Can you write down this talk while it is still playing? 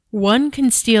One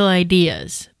can steal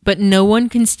ideas, but no one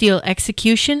can steal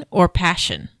execution or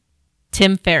passion.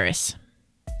 Tim Ferriss.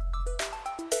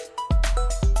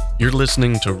 You're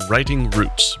listening to Writing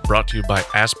Roots, brought to you by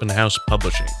Aspen House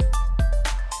Publishing.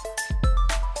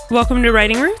 Welcome to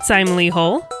Writing Roots. I'm Lee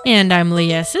Hull. And I'm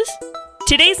Lee Esses.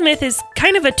 Today's myth is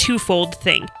kind of a twofold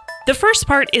thing. The first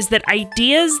part is that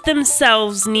ideas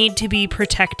themselves need to be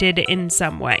protected in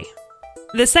some way.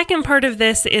 The second part of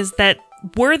this is that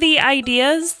worthy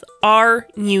ideas are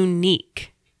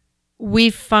unique. We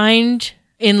find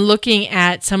in looking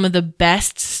at some of the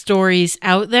best stories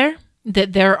out there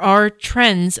that there are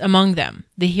trends among them.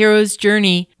 The hero's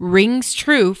journey rings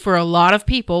true for a lot of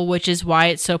people, which is why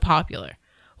it's so popular.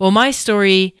 Well, my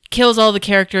story kills all the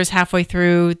characters halfway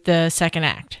through the second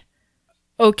act.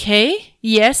 Okay,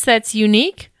 yes, that's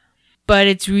unique, but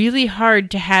it's really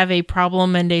hard to have a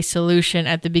problem and a solution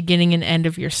at the beginning and end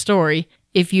of your story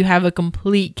if you have a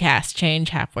complete cast change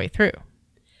halfway through.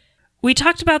 We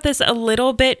talked about this a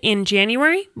little bit in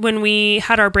January when we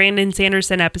had our Brandon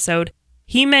Sanderson episode.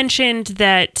 He mentioned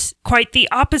that quite the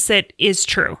opposite is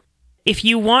true. If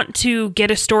you want to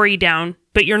get a story down,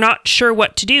 but you're not sure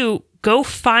what to do, go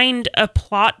find a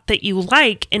plot that you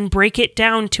like and break it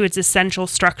down to its essential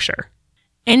structure.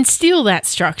 And steal that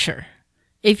structure.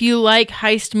 If you like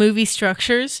heist movie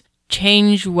structures,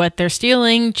 change what they're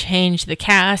stealing, change the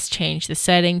cast, change the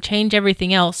setting, change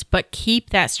everything else, but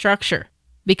keep that structure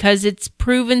because it's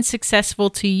proven successful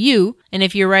to you, and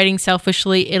if you're writing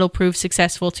selfishly, it'll prove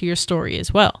successful to your story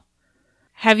as well.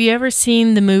 Have you ever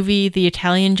seen the movie The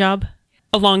Italian Job?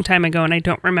 A long time ago, and I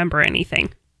don't remember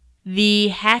anything. The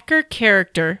hacker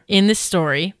character in the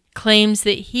story claims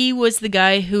that he was the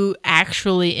guy who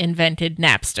actually invented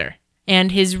Napster,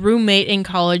 and his roommate in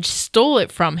college stole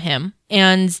it from him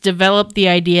and developed the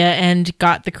idea and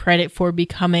got the credit for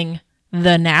becoming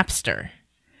the Napster.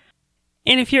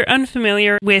 And if you're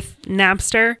unfamiliar with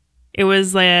Napster, it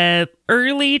was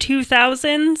early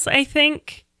 2000s, I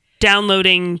think,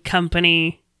 downloading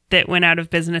company that went out of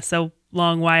business a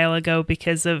long while ago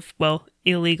because of,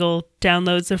 illegal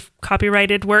downloads of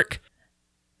copyrighted work.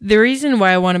 The reason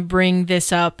why I want to bring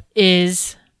this up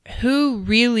is who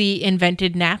really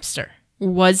invented Napster?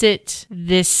 Was it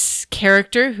this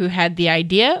character who had the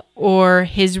idea or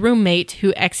his roommate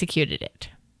who executed it?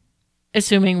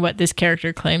 Assuming what this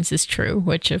character claims is true,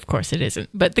 which of course it isn't,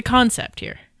 but the concept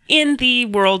here. In the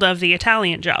world of The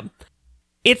Italian Job,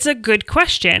 it's a good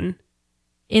question.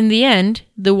 In the end,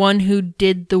 the one who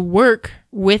did the work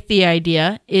with the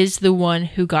idea is the one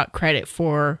who got credit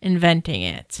for inventing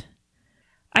it.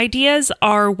 Ideas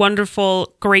are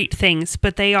wonderful, great things,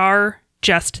 but they are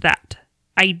just that.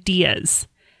 Ideas.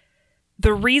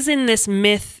 The reason this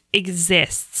myth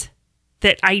exists,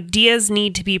 that ideas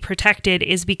need to be protected,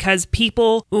 is because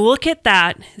people look at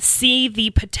that, see the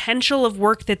potential of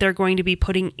work that they're going to be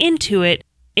putting into it,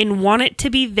 and want it to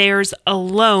be theirs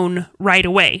alone right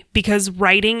away, because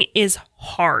writing is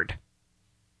hard.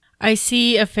 I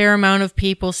see a fair amount of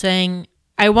people saying,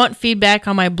 I want feedback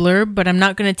on my blurb, but I'm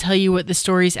not going to tell you what the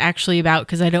story's actually about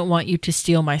because I don't want you to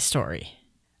steal my story.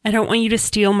 I don't want you to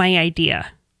steal my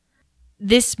idea.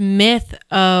 This myth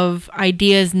of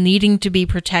ideas needing to be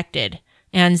protected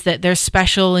and that they're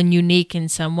special and unique in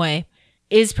some way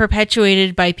is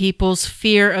perpetuated by people's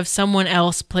fear of someone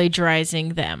else plagiarizing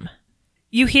them.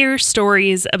 You hear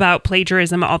stories about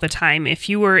plagiarism all the time. If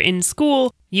you were in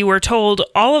school, you were told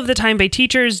all of the time by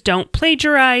teachers, don't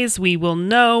plagiarize, we will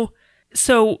know.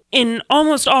 So in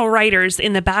almost all writers,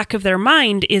 in the back of their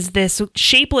mind is this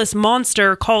shapeless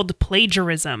monster called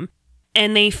plagiarism.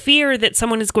 And they fear that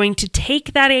someone is going to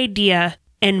take that idea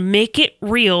and make it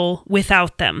real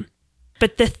without them.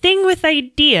 But the thing with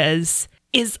ideas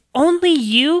is only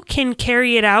you can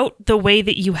carry it out the way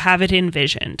that you have it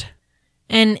envisioned.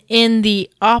 And in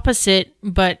the opposite,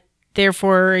 but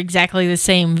therefore exactly the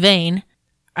same vein,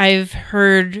 I've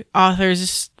heard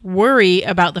authors worry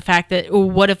about the fact that,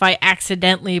 what if I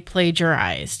accidentally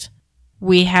plagiarized?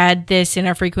 We had this in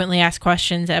our Frequently Asked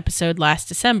Questions episode last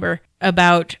December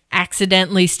about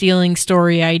accidentally stealing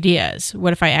story ideas.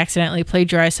 What if I accidentally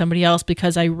plagiarize somebody else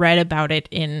because I read about it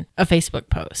in a Facebook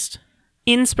post?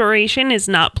 Inspiration is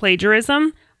not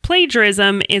plagiarism.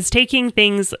 Plagiarism is taking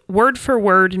things word for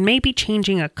word and maybe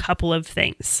changing a couple of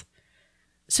things.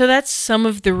 So that's some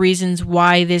of the reasons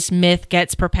why this myth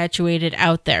gets perpetuated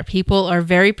out there. People are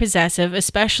very possessive,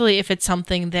 especially if it's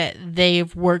something that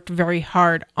they've worked very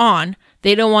hard on.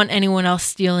 They don't want anyone else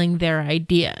stealing their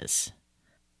ideas.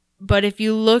 But if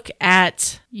you look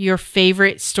at your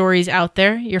favorite stories out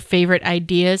there, your favorite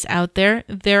ideas out there,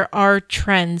 there are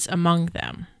trends among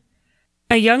them.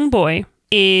 A young boy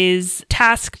is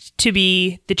tasked to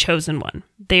be the chosen one.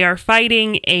 They are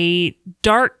fighting a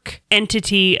dark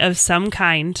entity of some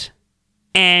kind,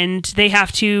 and they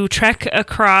have to trek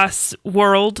across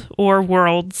worlds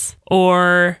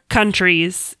or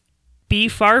countries, be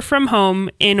far from home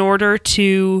in order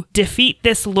to defeat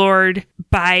this lord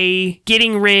by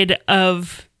getting rid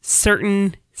of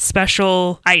certain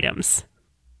special items.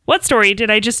 What story did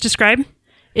I just describe?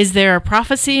 Is there a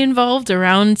prophecy involved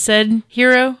around said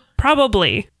hero?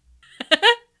 Probably.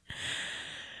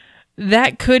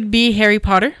 That could be Harry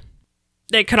Potter.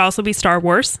 It could also be Star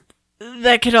Wars.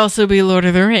 That could also be Lord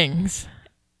of the Rings.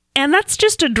 And that's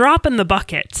just a drop in the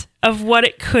bucket of what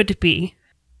it could be.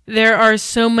 There are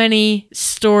so many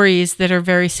stories that are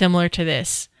very similar to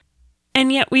this.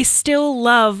 And yet we still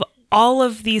love all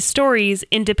of these stories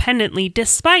independently,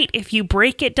 despite if you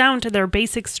break it down to their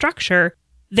basic structure,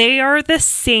 they are the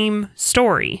same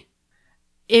story.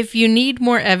 If you need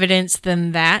more evidence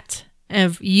than that,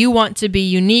 if you want to be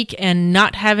unique and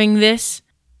not having this,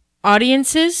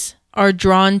 audiences are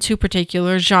drawn to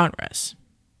particular genres.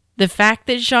 The fact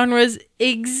that genres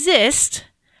exist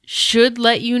should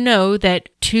let you know that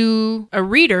to a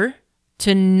reader,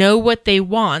 to know what they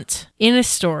want in a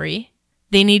story,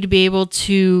 they need to be able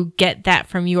to get that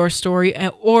from your story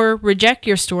or reject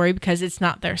your story because it's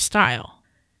not their style.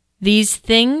 These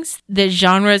things that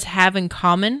genres have in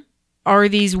common are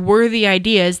these worthy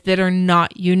ideas that are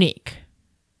not unique.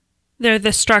 They're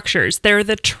the structures, they're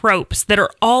the tropes that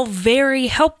are all very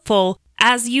helpful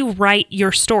as you write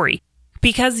your story.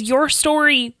 Because your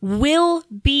story will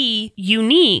be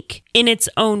unique in its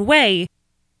own way,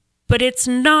 but it's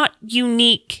not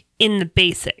unique in the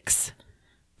basics.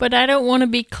 But I don't want to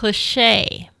be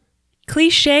cliché.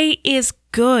 Cliché is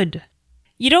good.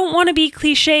 You don't want to be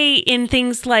cliché in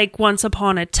things like Once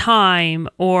Upon a Time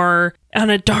or On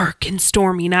a Dark and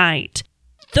Stormy Night.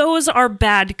 Those are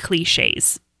bad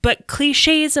clichés. But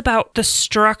clichés about the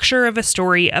structure of a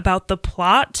story, about the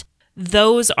plot,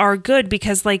 those are good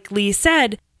because, like Lee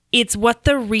said, it's what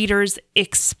the readers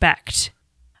expect.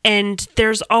 And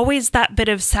there's always that bit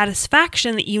of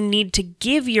satisfaction that you need to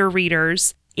give your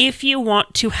readers if you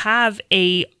want to have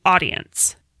an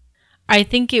audience. I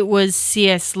think it was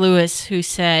C.S. Lewis who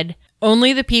said,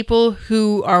 only the people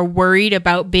who are worried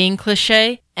about being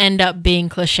cliché end up being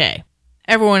cliché.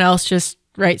 Everyone else just,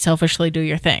 right, selfishly do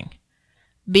your thing.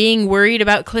 Being worried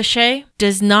about cliché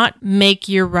does not make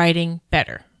your writing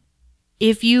better.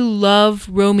 If you love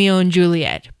Romeo and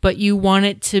Juliet, but you want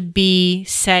it to be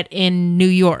set in New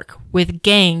York with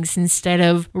gangs instead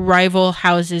of rival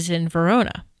houses in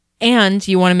Verona, and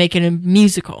you want to make it a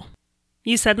musical,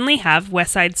 you suddenly have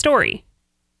West Side Story.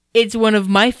 It's one of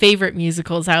my favorite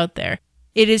musicals out there.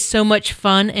 It is so much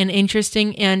fun and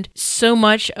interesting, and so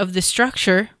much of the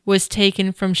structure was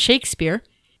taken from Shakespeare,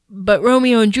 but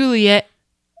Romeo and Juliet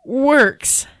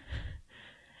works.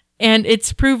 And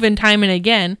it's proven time and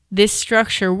again, this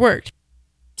structure worked.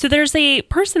 So there's a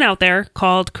person out there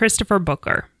called Christopher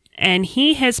Booker, and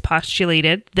he has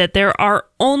postulated that there are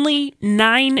only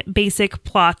 9 basic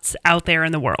plots out there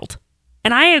in the world.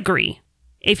 And I agree.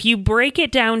 If you break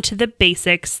it down to the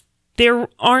basics, there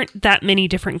aren't that many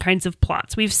different kinds of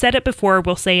plots. We've said it before,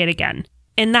 we'll say it again.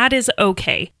 And that is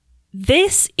okay.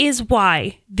 This is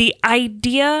why the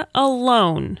idea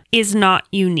alone is not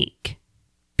unique.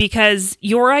 Because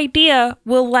your idea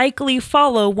will likely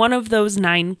follow one of those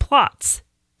 9 plots.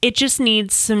 It just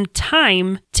needs some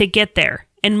time to get there.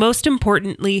 And most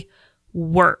importantly,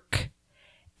 work.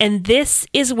 And this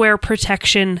is where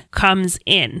protection comes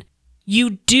in.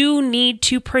 You do need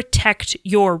to protect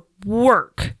your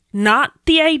work. Not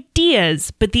the ideas,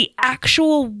 but the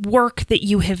actual work that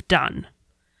you have done.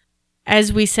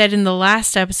 As we said in the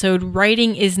last episode,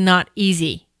 writing is not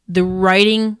easy. The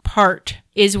writing part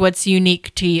is what's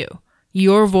unique to you.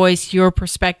 Your voice, your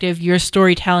perspective, your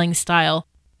storytelling style,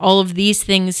 all of these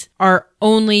things are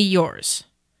only yours.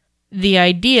 The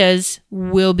ideas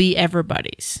will be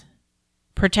everybody's.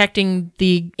 Protecting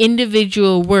the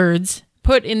individual words,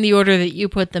 put in the order that you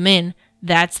put them in,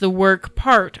 that's the work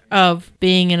part of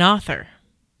being an author.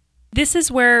 This is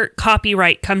where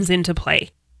copyright comes into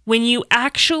play. When you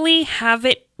actually have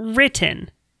it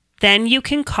written, then you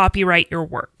can copyright your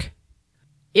work.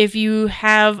 If you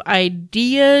have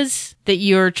ideas that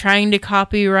you're trying to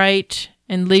copyright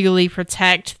and legally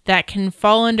protect, that can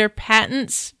fall under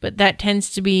patents, but that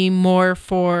tends to be more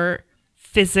for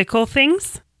physical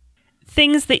things.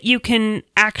 Things that you can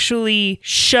actually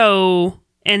show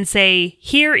and say,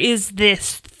 here is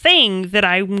this thing that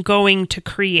I'm going to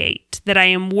create, that I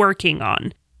am working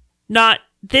on. Not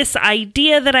this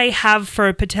idea that I have for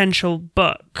a potential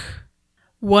book.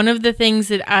 One of the things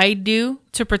that I do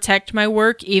to protect my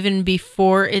work, even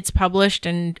before it's published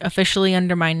and officially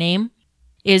under my name,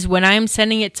 is when I'm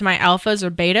sending it to my alphas or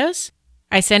betas,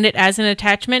 I send it as an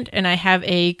attachment and I have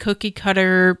a cookie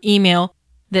cutter email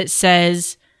that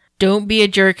says, don't be a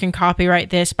jerk and copyright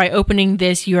this. By opening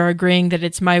this, you are agreeing that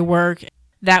it's my work.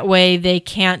 That way they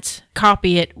can't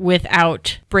copy it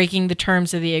without breaking the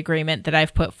terms of the agreement that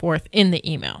I've put forth in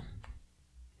the email.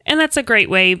 And that's a great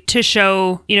way to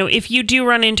show, if you do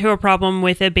run into a problem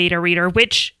with a beta reader,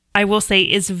 which I will say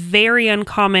is very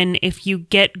uncommon if you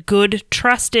get good,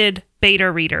 trusted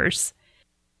beta readers.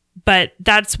 But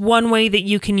that's one way that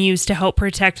you can use to help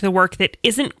protect the work that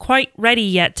isn't quite ready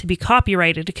yet to be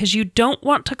copyrighted, because you don't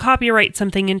want to copyright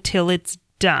something until it's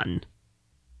done.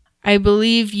 I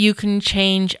believe you can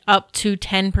change up to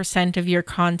 10% of your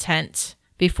content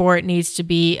before it needs to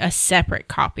be a separate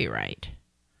copyright.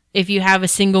 If you have a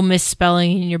single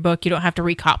misspelling in your book, you don't have to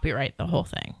recopyright the whole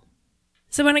thing.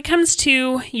 So when it comes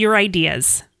to your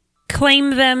ideas,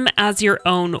 claim them as your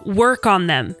own. Work on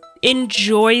them.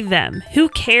 Enjoy them. Who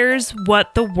cares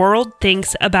what the world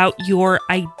thinks about your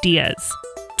ideas?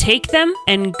 Take them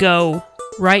and go.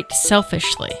 Write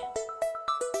selfishly.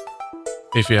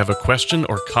 If you have a question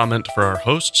or comment for our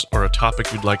hosts or a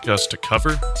topic you'd like us to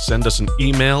cover, send us an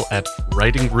email at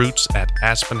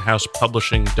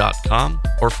writingroots@aspenhousepublishing.com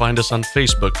or find us on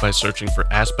Facebook by searching for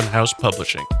Aspen House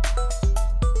Publishing.